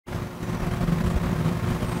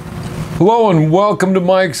Hello and welcome to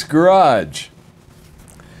Mike's Garage.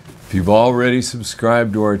 If you've already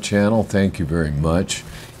subscribed to our channel, thank you very much.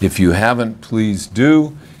 If you haven't, please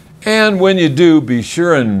do. And when you do, be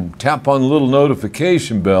sure and tap on the little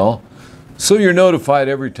notification bell so you're notified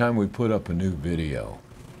every time we put up a new video.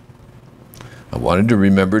 I wanted to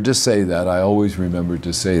remember to say that. I always remember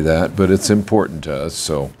to say that, but it's important to us.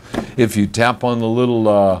 So if you tap on the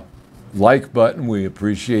little like button, we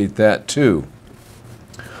appreciate that too.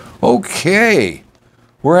 Okay,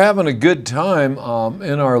 we're having a good time.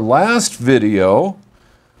 In our last video,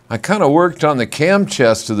 I kind of worked on the cam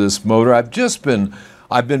chest of this motor. I've been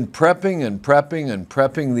prepping and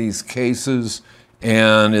prepping these cases,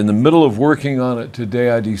 and in the middle of working on it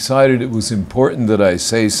today, I decided it was important that I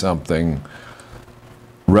say something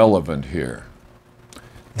relevant here.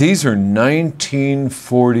 These are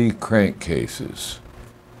 1940 crankcases.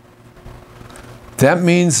 That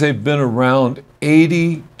means they've been around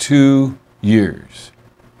 82 years.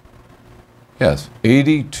 Yes,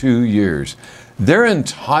 82 years. They're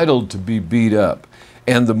entitled to be beat up.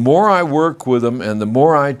 And the more I work with them and the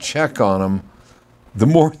more I check on them, the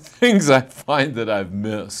more things I find that I've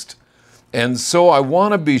missed. And so I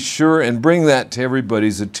want to be sure and bring that to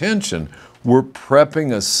everybody's attention. We're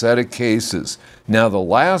prepping a set of cases. Now, the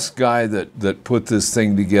last guy that put this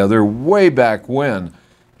thing together way back when,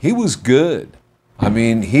 he was good. I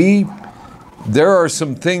mean, there are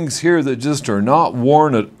some things here that just are not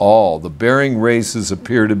worn at all. The bearing races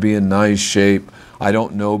appear to be in nice shape. I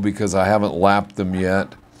don't know because I haven't lapped them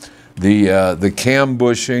yet. The cam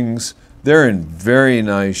bushings, they're in very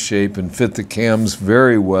nice shape and fit the cams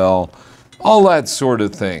very well. All that sort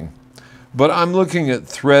of thing. But I'm looking at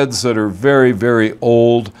threads that are very, very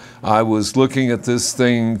old. I was looking at this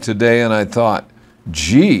thing today and I thought,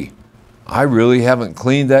 gee, I really haven't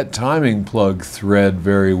cleaned that timing plug thread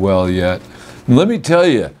very well yet. And let me tell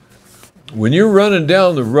you, when you're running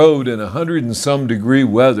down the road in 100 and some degree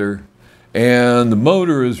weather and the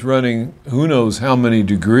motor is running who knows how many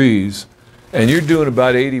degrees and you're doing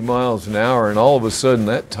about 80 miles an hour and all of a sudden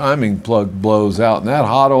that timing plug blows out and that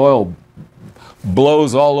hot oil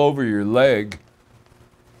blows all over your leg,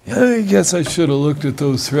 I guess I should have looked at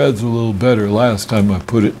those threads a little better last time I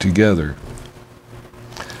put it together.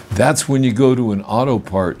 That's when you go to an auto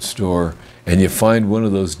parts store and you find one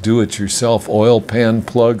of those do-it-yourself oil pan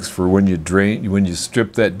plugs for when you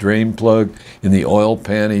strip that drain plug in the oil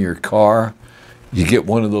pan of your car. You get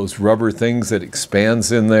one of those rubber things that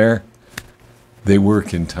expands in there. They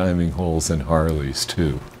work in timing holes and Harleys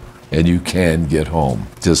too. And you can get home.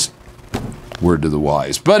 Just word to the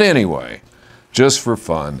wise. But anyway, just for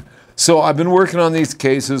fun. So I've been working on these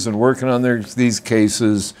cases and working on these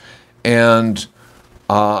cases, and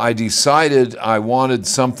I decided I wanted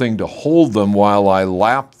something to hold them while I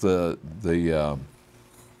lapped the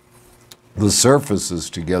surfaces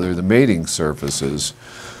together, the mating surfaces.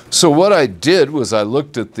 So what I did was I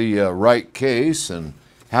looked at the right case, and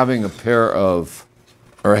having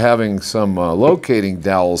some locating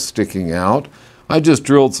dowels sticking out, I just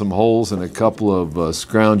drilled some holes in a couple of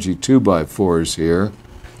scroungy 2x4s here,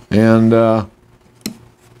 and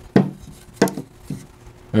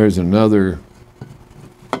there's another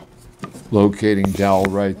locating dowel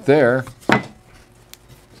right there.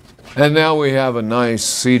 And now we have a nice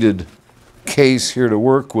seated case here to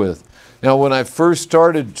work with. Now, when I first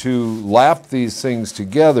started to lap these things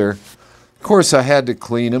together, of course I had to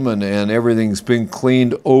clean them, and everything's been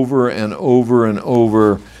cleaned over and over and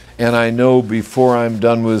over. And I know before I'm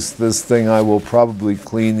done with this thing, I will probably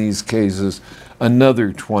clean these cases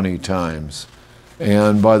another 20 times.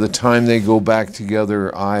 And by the time they go back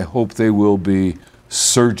together, I hope they will be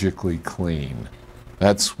surgically clean.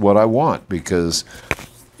 That's what I want, because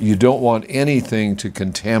you don't want anything to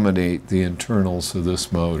contaminate the internals of this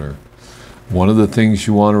motor. One of the things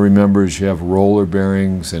you want to remember is you have roller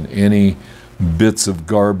bearings, and any bits of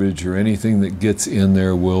garbage or anything that gets in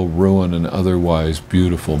there will ruin an otherwise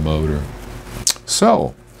beautiful motor.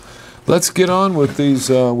 So let's get on with these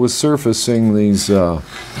with surfacing these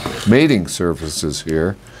mating surfaces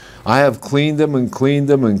here. I have cleaned them and cleaned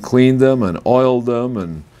them and cleaned them and oiled them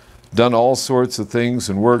and done all sorts of things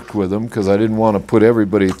and worked with them because I didn't want to put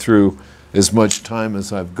everybody through as much time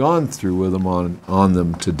as I've gone through with them on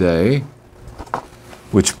them today.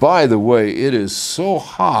 Which, by the way, it is so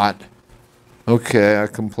hot. Okay, I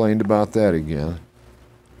complained about that again.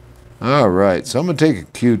 All right, so I'm going to take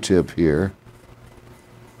a Q-tip here,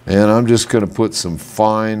 and I'm just going to put some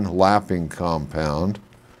fine lapping compound,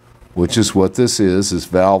 which is what this is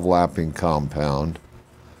valve lapping compound.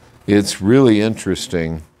 It's really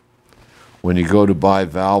interesting when you go to buy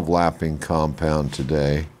valve lapping compound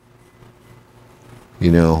today.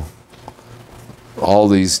 You know, all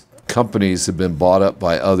these companies have been bought up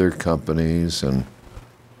by other companies, and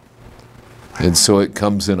so it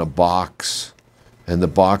comes in a box, and the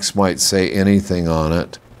box might say anything on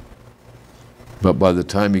it. But by the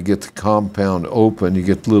time you get the compound open, you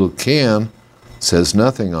get the little can, it says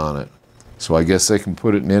nothing on it. So I guess they can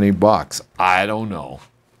put it in any box. I don't know.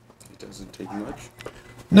 It doesn't take much?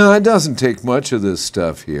 No, it doesn't take much of this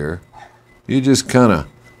stuff here. I just kind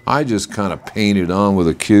of paint it on with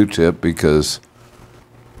a Q-tip because,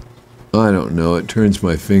 I don't know, it turns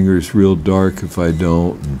my fingers real dark if I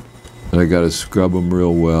don't, and I got to scrub them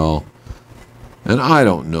real well. And I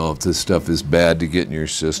don't know if this stuff is bad to get in your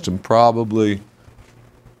system. Probably.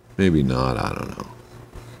 Maybe not, I don't know.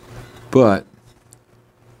 But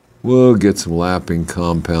we'll get some lapping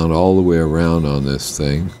compound all the way around on this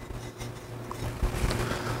thing.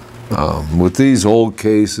 With these old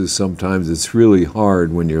cases, sometimes it's really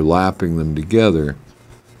hard when you're lapping them together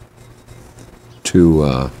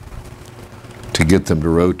to get them to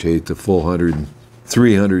rotate the full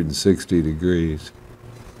 360 degrees.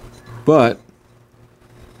 But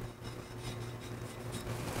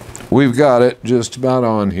we've got it just about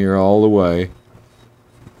on here all the way.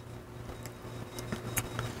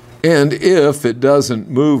 And if it doesn't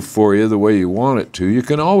move for you the way you want it to, you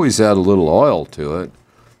can always add a little oil to it.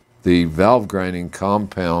 The valve grinding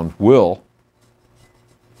compound will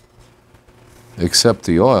accept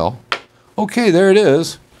the oil. Okay, there it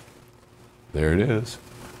is. There it is.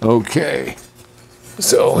 Okay.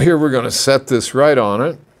 So here we're going to set this right on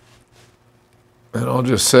it. And I'll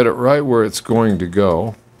just set it right where it's going to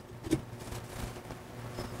go.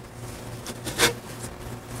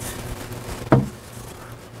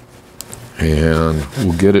 And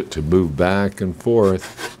we'll get it to move back and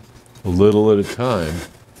forth a little at a time.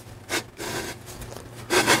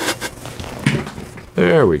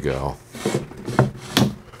 There we go.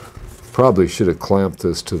 Probably should have clamped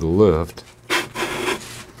this to the lift,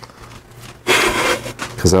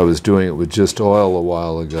 because I was doing it with just oil a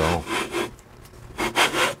while ago.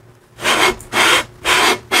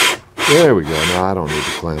 There we go. No, I don't need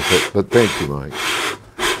to clamp it, but thank you, Mike.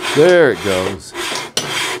 There it goes.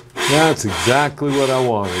 That's exactly what I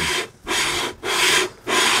wanted.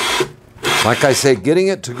 Like I say, getting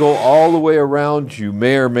it to go all the way around, you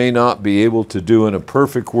may or may not be able to do. In a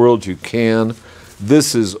perfect world, you can.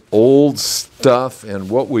 This is old stuff, and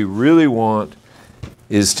what we really want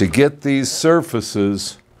is to get these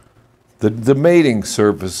surfaces, the mating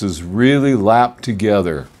surfaces, really lapped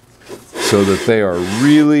together so that they are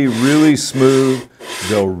really, really smooth,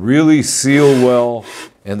 they'll really seal well,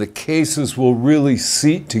 and the cases will really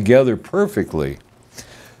seat together perfectly.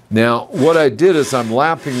 Now, what I did is I'm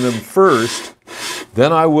lapping them first,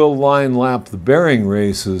 then I will line lap the bearing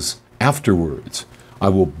races afterwards. I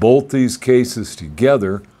will bolt these cases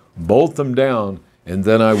together, bolt them down, and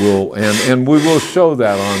then I will, and we will show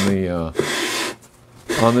that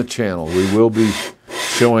on the channel. We will be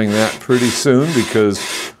showing that pretty soon because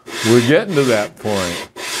we're getting to that point.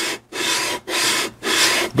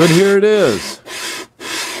 But here it is.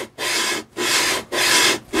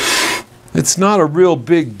 It's not a real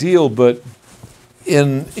big deal, but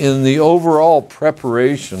in the overall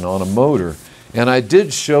preparation on a motor, and I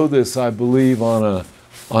did show this, I believe, on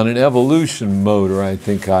an Evolution motor. I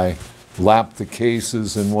think I lapped the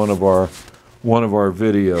cases in one of our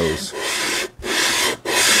videos.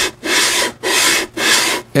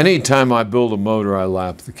 Anytime I build a motor, I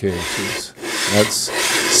lap the cases. That's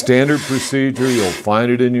standard procedure. You'll find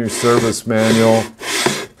it in your service manual.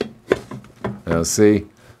 Now see,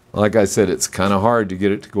 like I said, it's kind of hard to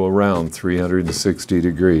get it to go around 360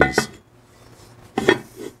 degrees.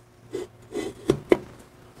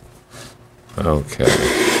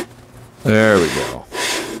 Okay, there we go.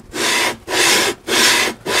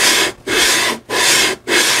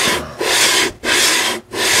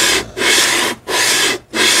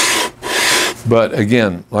 But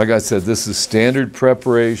again, like I said, this is standard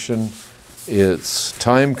preparation. It's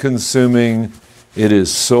time consuming. It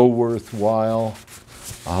is so worthwhile.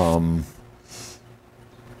 But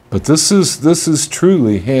this is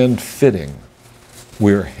truly hand fitting.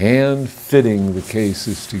 We're hand fitting the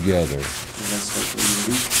cases together. Less likely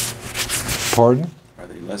to leak? Pardon? Are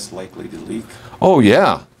they less likely to leak? Oh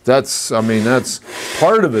yeah, that's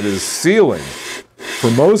part of it is sealing. For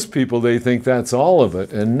most people, they think that's all of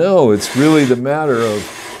it, and no, it's really the matter of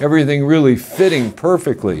everything really fitting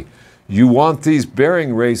perfectly. You want these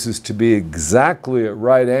bearing races to be exactly at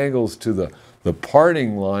right angles to the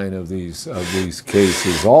parting line of these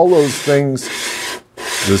cases. All those things,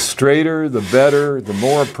 the straighter, the better, the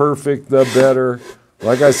more perfect, the better.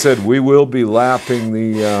 Like I said, we will be lapping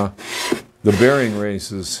the bearing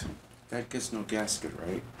races That gets no gasket,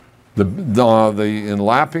 right? In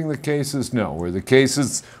lapping the cases, no. Where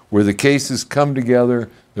the cases come together,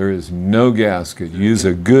 there is no gasket. Use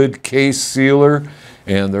a good case sealer,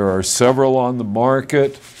 and there are several on the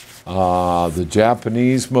market. The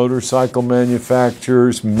Japanese motorcycle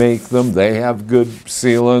manufacturers make them. They have good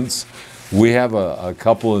sealants. We have a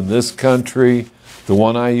couple in this country. The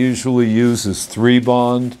one I usually use is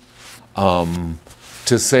 3-bond.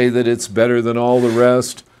 To say that it's better than all the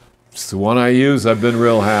rest, it's the one I use. I've been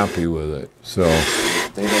real happy with it. So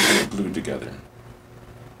they don't get glued together.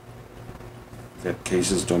 That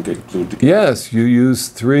cases don't get glued together. Yes, you use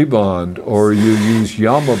 3-bond or you use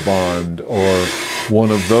Yamabond or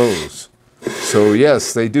one of those. So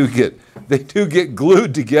yes, they do get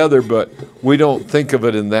glued together, but we don't think of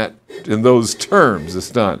it in those terms.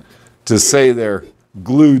 It's not to say they're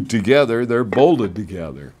glued together; they're bolted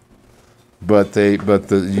together. But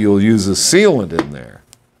you'll use a sealant in there,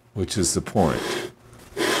 which is the point.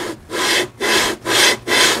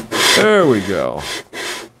 There we go.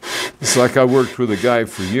 It's like I worked with a guy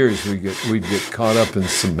for years. We'd get caught up in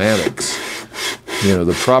semantics, you know,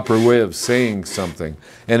 the proper way of saying something.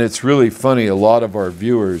 And it's really funny. A lot of our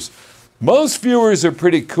viewers, most viewers are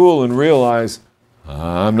pretty cool and realize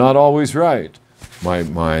I'm not always right. My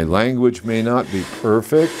language may not be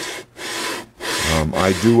perfect.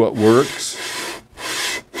 I do what works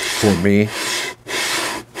for me.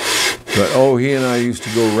 But he and I used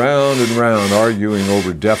to go round and round arguing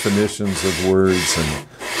over definitions of words and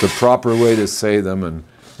the proper way to say them, and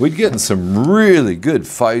we'd get in some really good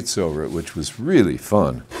fights over it, which was really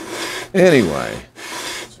fun. Anyway.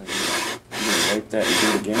 So you gonna wipe that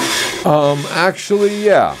and do it again? Actually,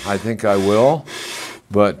 yeah, I think I will.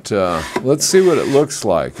 But let's see what it looks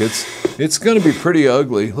like. It's going to be pretty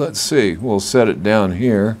ugly. Let's see. We'll set it down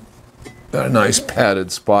here. Got a nice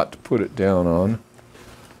padded spot to put it down on.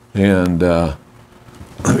 And let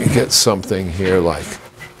me get something here like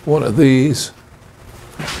one of these.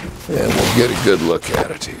 And we'll get a good look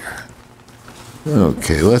at it here.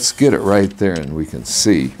 Okay, let's get it right there and we can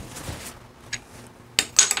see.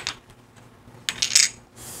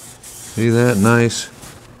 See that nice?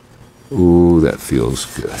 Ooh, that feels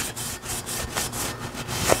good.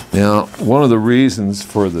 Now, one of the reasons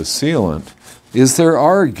for the sealant is there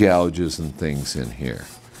are gouges and things in here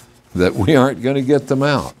that we aren't going to get them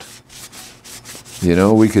out. You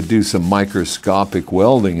know, we could do some microscopic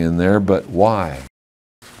welding in there, but why?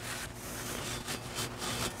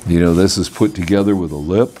 You know, this is put together with a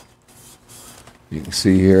lip. You can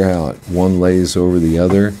see here how one lays over the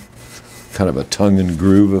other. Kind of a tongue and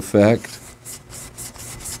groove effect.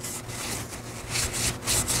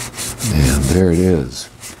 And there it is.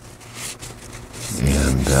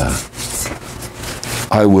 And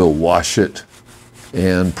I will wash it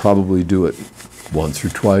and probably do it once or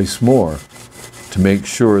twice more to make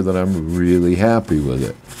sure that I'm really happy with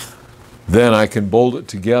it. Then I can bolt it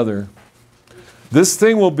together. This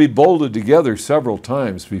thing will be bolted together several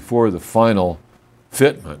times before the final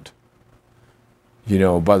fitment. You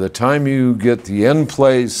know, by the time you get the end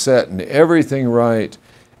plays set and everything right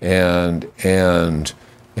and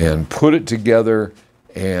put it together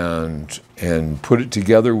and put it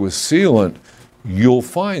together with sealant, you'll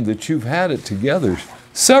find that you've had it together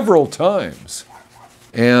several times.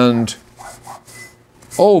 And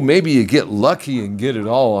maybe you get lucky and get it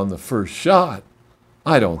all on the first shot.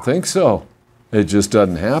 I don't think so. It just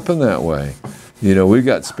doesn't happen that way. You know, we've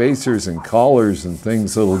got spacers and collars and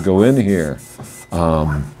things that'll go in here.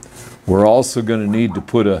 We're also going to need to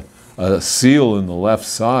put a seal in the left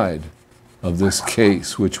side of this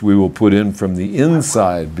case, which we will put in from the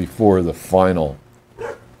inside before the final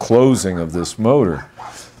closing of this motor,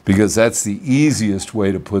 because that's the easiest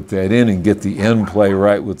way to put that in and get the end play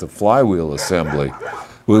right with the flywheel assembly.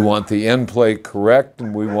 We want the end play correct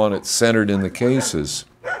and we want it centered in the cases.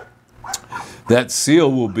 That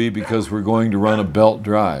seal will be because we're going to run a belt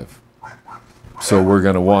drive. So we're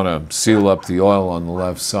going to want to seal up the oil on the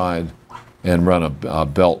left side and run a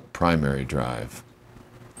belt primary drive.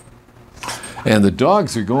 And the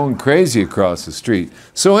dogs are going crazy across the street.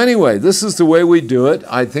 So anyway, this is the way we do it.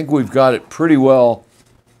 I think we've got it pretty well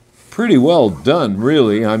done,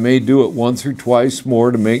 really. I may do it once or twice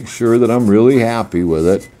more to make sure that I'm really happy with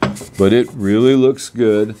it. But it really looks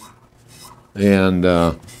good.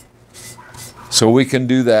 And so we can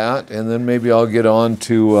do that, and then maybe I'll get on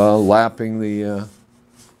to lapping the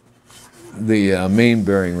main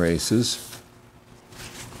bearing races,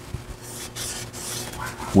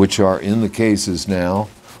 which are in the cases now.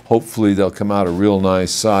 Hopefully they'll come out a real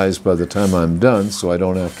nice size by the time I'm done, so I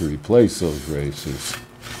don't have to replace those races.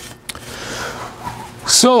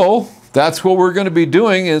 So that's what we're going to be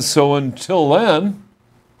doing. And so until then,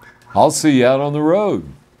 I'll see you out on the road.